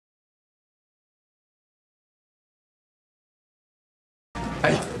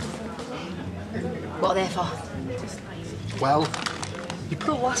Hey. What are they for? Well, you put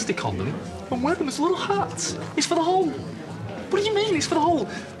elastic on them and wear them as little hats. It's for the whole... What do you mean it's for the whole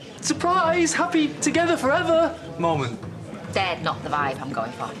surprise, happy, together forever moment? They're not the vibe I'm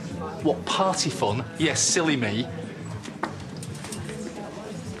going for. What, party fun? Yes, silly me.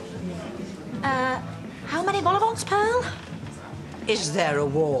 How many vol-au-vents, Pearl? Is there a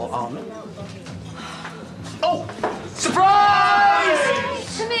war on? Oh!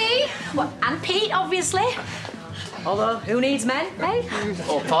 Surprise! To me. What, and Pete, obviously. Although, who needs men, eh?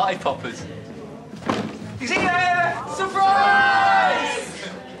 Or party poppers. He's here! Surprise!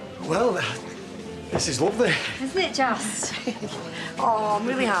 Well, this is lovely. Isn't it just? Oh, I'm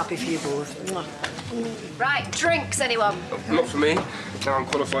really happy for you both. Right, drinks, anyone? Not for me. Now I'm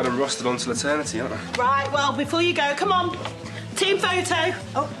qualified and rostered on till eternity, aren't I? Right, well, before you go, come on. Team photo.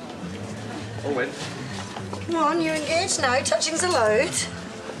 Oh. I'll win. Come on, you're engaged now. Touching's allowed.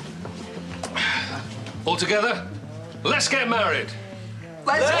 All together, let's get married.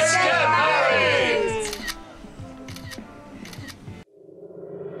 Let's get married!